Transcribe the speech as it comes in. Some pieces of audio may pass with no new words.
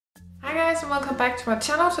Hi guys and welcome back to my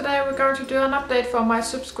channel. Today we're going to do an update for my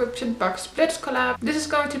subscription box Blitz collab. This is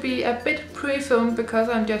going to be a bit pre-filmed because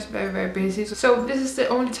I'm just very busy. So this is the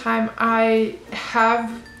only time I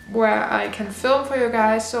have where I can film for you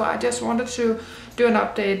guys. So I just wanted to do an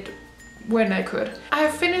update when I could. I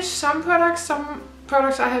have finished some products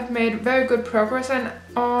I have made very good progress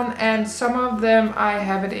on, and some of them I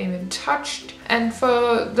haven't even touched. And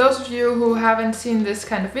for those of you who haven't seen this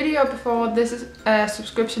kind of video before, this is a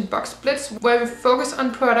subscription box Blitz where we focus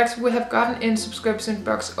on products we have gotten in subscription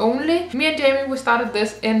box only. Me and Jamie, we started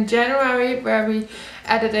this in January where we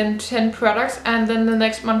added in 10 products, and then the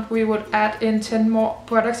next month we would add in 10 more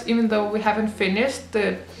products even though we haven't finished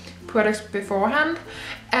the products beforehand.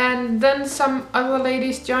 And then some other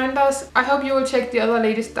ladies joined us. I hope you will check the other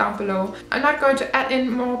ladies down below. I'm not going to add in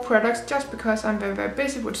more products just because I'm very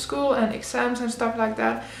busy with school and exams and stuff like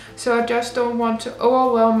that. So I just don't want to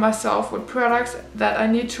overwhelm myself with products that I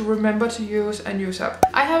need to remember to use and use up.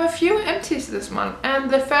 I have a few empties this month, and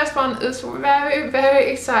the first one is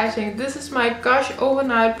very exciting. This is my Gush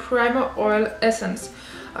Overnight Primer Oil Essence.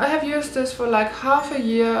 I have used this for like half a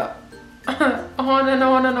year on and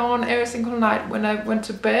on every single night when I went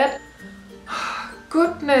to bed.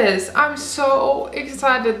 Goodness, I'm so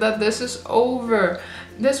excited that this is over.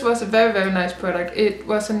 This was a very nice product. It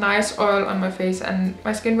was a nice oil on my face and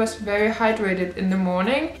my skin was very hydrated in the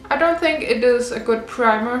morning. I don't think it is a good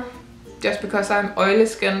primer just because I'm oily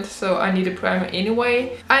skinned, so I need a primer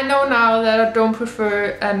anyway. I know now that I don't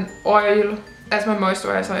prefer an oil as my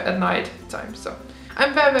moisturizer at night time, so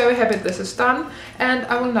I'm very happy this is done, and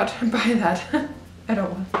I will not buy that at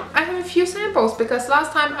all. I have a few samples because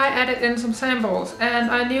last time I added in some samples and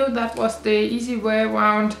I knew that was the easy way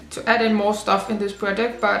around to add in more stuff in this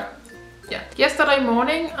project, but yeah. Yesterday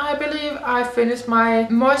morning I believe I finished my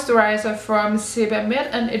moisturizer from Siberica,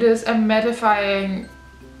 and it is a mattifying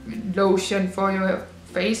lotion for your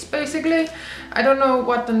face basically. I don't know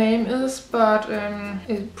what the name is, but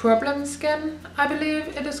problem skin I believe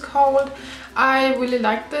it is called. I really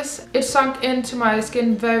like this. It sunk into my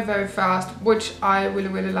skin very fast, which I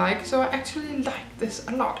really like, so I actually like this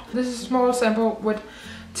a lot. This is a small sample with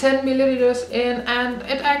 10 milliliters in, and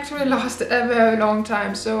it actually lasted a very long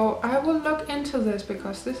time, so I will look into this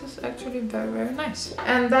because this is actually very nice,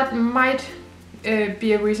 and that might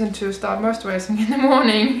be a reason to start moisturizing in the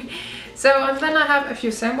morning. So, and then I have a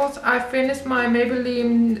few samples. I finished my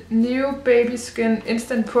Maybelline New Baby Skin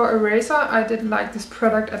Instant Pore Eraser. I didn't like this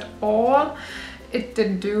product at all. It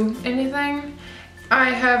didn't do anything.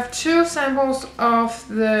 I have two samples of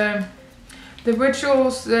the Ritual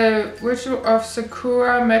of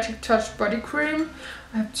Sakura Magic Touch Body Cream.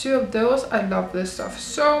 I have two of those. I love this stuff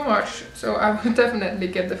so much. So I will definitely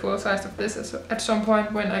get the full size of this at some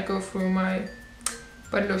point when I go through my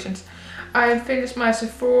body lotions. I finished my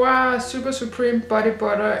Sephora Super Supreme Body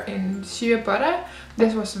Butter in Shea Butter.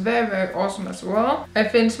 This was very awesome as well. I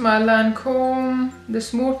finished my Lancome The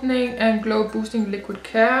Smoothing and Glow Boosting Liquid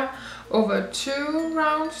Care over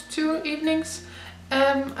 2 evenings.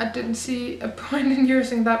 I didn't see a point in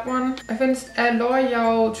using that one. I finished a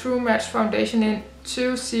L'Oreal True Match Foundation in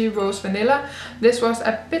 2C Rose Vanilla. This was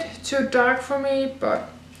a bit too dark for me, but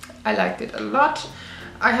I liked it a lot.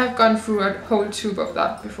 I have gone through a whole tube of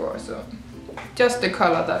that before, so just the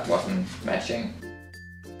color that wasn't matching.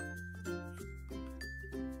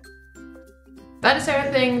 That is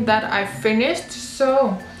everything that I finished.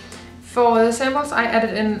 So for the samples I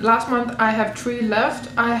added in last month, I have 3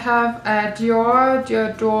 left. I have a Dior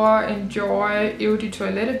J'adore Enjoy Eau de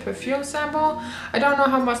Toilette perfume sample. I don't know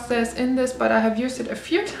how much there's in this, but I have used it a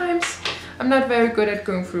few times. I'm not very good at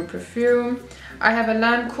going through perfume. I have a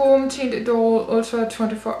Lancome Teint Idole Ultra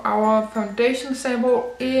 24-hour foundation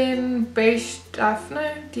sample in Beige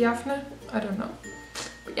Diaphane, I don't know.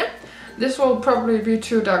 But yeah, this will probably be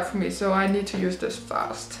too dark for me, so I need to use this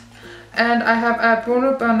fast. And I have a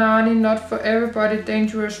Bruno Banani Not For Everybody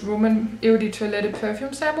Dangerous Roman Eau de Toilette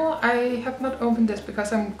perfume sample. I have not opened this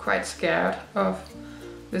because I'm quite scared of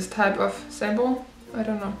this type of sample. I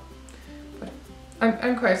don't know, but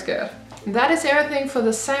I'm quite scared. That is everything for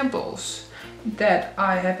the samples that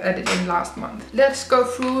I have added in last month. Let's go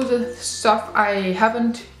through the stuff I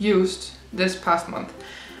haven't used this past month.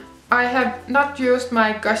 I have not used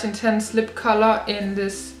my Gush Intense lip color in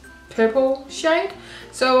this purple shade,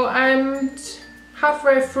 so I'm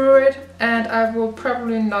halfway through it and I will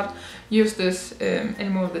probably not use this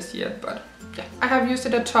anymore this year, but yeah, I have used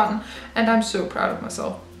it a ton and I'm so proud of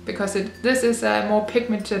myself because this is a more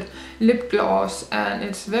pigmented lip gloss and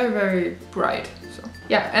it's very bright. So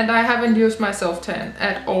Yeah, and I haven't used my self-tan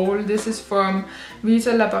at all. This is from Vita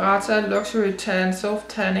Labirata Luxury Tan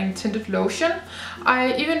Self-Tanning Tinted Lotion.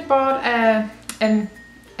 I even bought a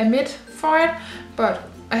mitt for it, but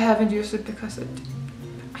I haven't used it because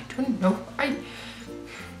I don't know.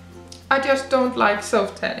 I just don't like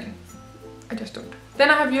self-tanning. I just don't. Then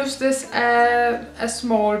I have used this a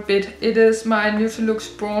small bit. It is my Neutraluxe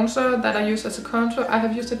bronzer that I use as a contour. I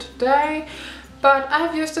have used it today, but I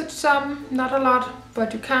have used it some, not a lot,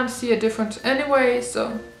 but you can't see a difference anyway,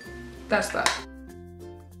 so that's that.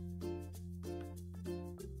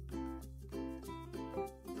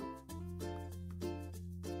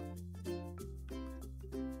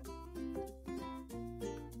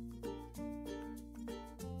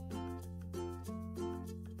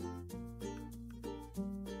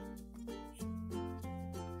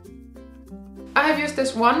 I have used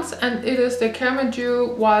this once, and it is the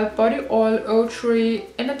Karmameju Body Oil O3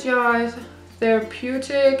 Energize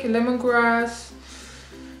Therapeutic Lemongrass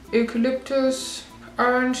Eucalyptus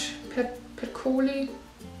Orange Patchouli.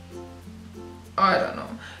 I don't know.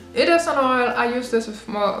 It is an oil. I use this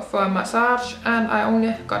for a massage, and I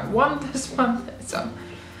only got one this month, so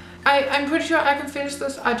I'm pretty sure I can finish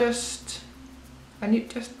this. I just need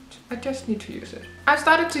to use it. I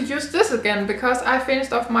started to use this again because I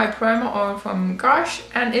finished off my primer oil from Beige,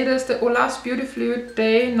 and it is the Olaz Beauty Fluid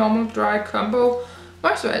Day Normal Dry Combo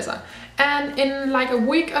Moisturizer. And in like a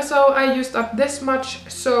week or so I used up this much,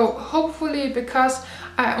 so hopefully, because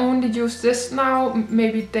I only use this now,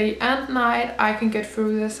 maybe day and night, I can get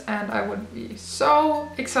through this, and I would be so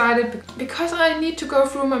excited because I need to go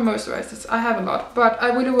through my moisturizers. I have a lot, but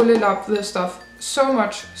I really love this stuff so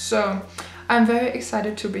much, so I'm very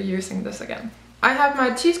excited to be using this again. I have my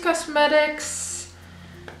Teeez Cosmetics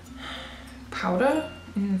powder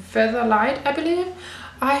in Feather Light, I believe.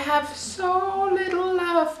 I have so little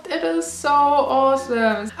left. It is so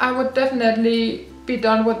awesome. I would definitely be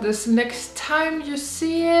done with this next time you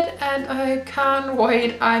see it, and I can't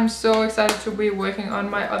wait. I'm so excited to be working on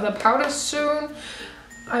my other powders soon.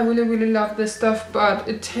 I really love this stuff, but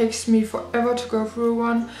it takes me forever to go through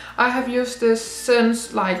one. I have used this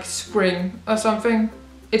since like spring or something.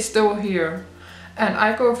 It's still here, and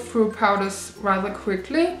I go through powders rather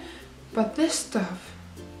quickly, but this stuff,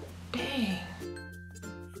 dang.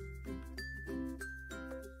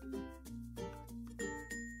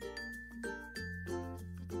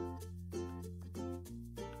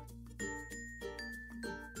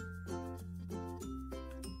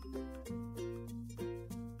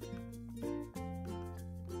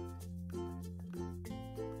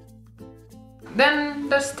 Then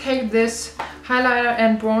let's take this highlighter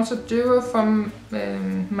and bronzer duo from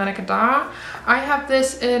Nalekale. I have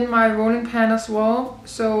this in my rolling pan as well,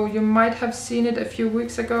 so you might have seen it a few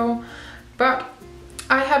weeks ago. But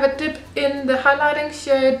I have a dip in the highlighting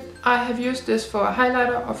shade. I have used this for a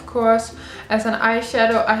highlighter, of course. As an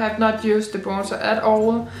eyeshadow, I have not used the bronzer at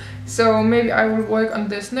all. So maybe I will work on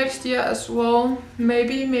this next year as well.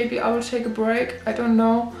 Maybe I will take a break, I don't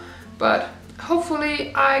know. But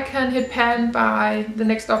hopefully I can hit pan by the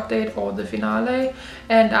next update or the finale,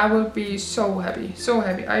 and I will be so happy, so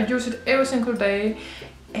happy. I use it every single day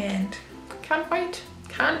and can't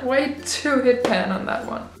wait to hit pan on that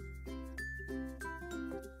one.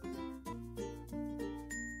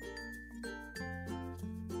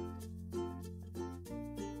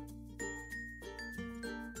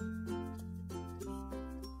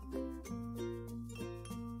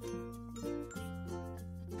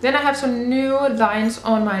 Then I have some new lines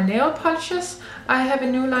on my nail polishes. I have a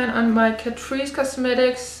new line on my Catrice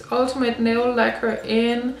Cosmetics Ultimate Nail Lacquer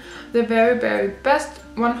in the very best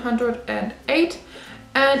 108.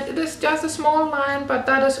 And it is just a small line, but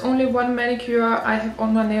that is only one manicure I have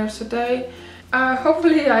on my nails today.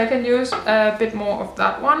 Hopefully I can use a bit more of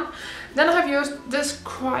that one. Then I have used this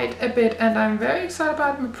quite a bit, and I'm very excited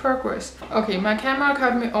about my progress. Okay, my camera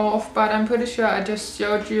cut me off, but I'm pretty sure I just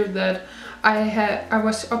showed you that I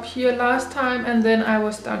was up here last time, and then I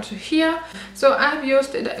was down to here. So I've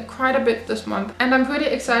used it quite a bit this month, and I'm pretty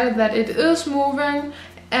excited that it is moving,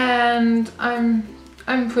 and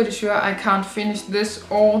I'm pretty sure I can't finish this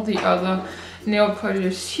or the other nail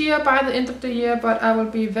polish here by the end of the year, but I will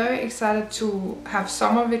be very excited to have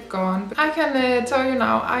some of it gone. I can tell you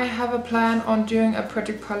now, I have a plan on doing a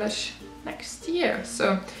project polish next year,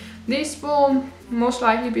 so these will most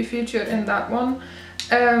likely be featured in that one.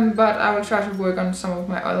 But I will try to work on some of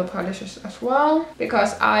my other polishes as well,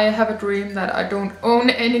 because I have a dream that I don't own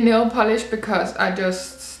any nail polish, because I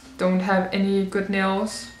just don't have any good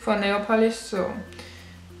nails for nail polish. So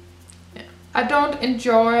yeah, I don't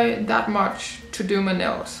enjoy that much to do my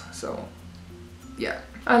nails, so yeah.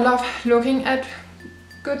 I love looking at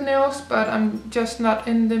good nails, but I'm just not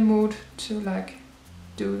in the mood to like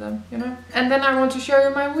do them, you know. And then I want to show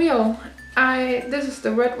you my wheel. This is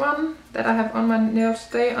the red one that I have on my nails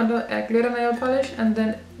today under a glitter nail polish, and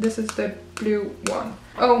then this is the blue one.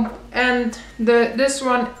 Oh, and this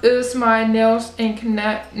one is my Nails Ink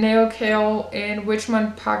Nalekale in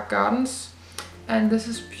Richmond Park Gardens, and this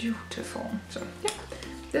is beautiful. So yeah,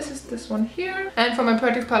 this is this one here. And for my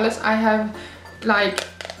project palettes, I have like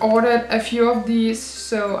ordered a few of these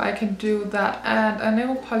so I can do that and a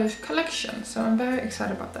nail polish collection. So I'm very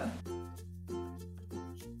excited about that.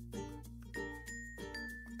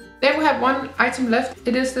 Then we have one item left.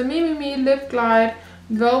 It is the MeMeMe Lip Glide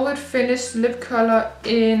Velvet Finish Lip Color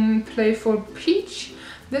in Playful Peach.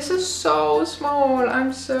 This is so small.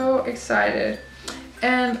 I'm so excited.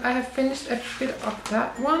 And I have finished a bit of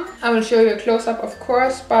that one. I will show you a close-up, of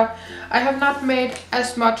course, but I have not made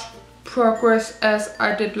as much progress as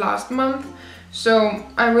I did last month. So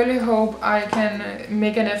I really hope I can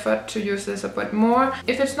make an effort to use this a bit more.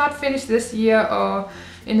 If it's not finished this year or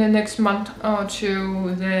in the next month or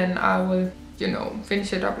two, then I will, you know,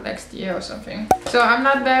 finish it up next year or something. So I'm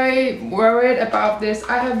not very worried about this.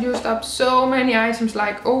 I have used up so many items,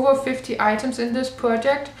 like over 50 items in this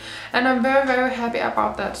project, and I'm very, very happy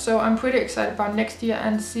about that. So I'm pretty excited about next year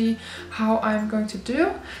and see how I'm going to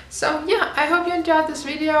do. So yeah, I hope you enjoyed this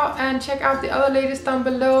video, and check out the other ladies down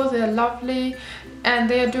below. They're lovely and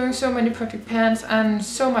they are doing so many project pans and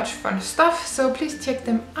so much fun stuff, so please check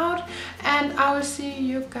them out, and I will see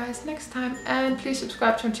you guys next time. And please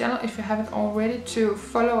subscribe to my channel if you haven't already to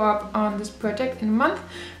follow up on this project in a month.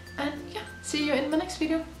 And yeah, see you in my next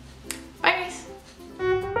video.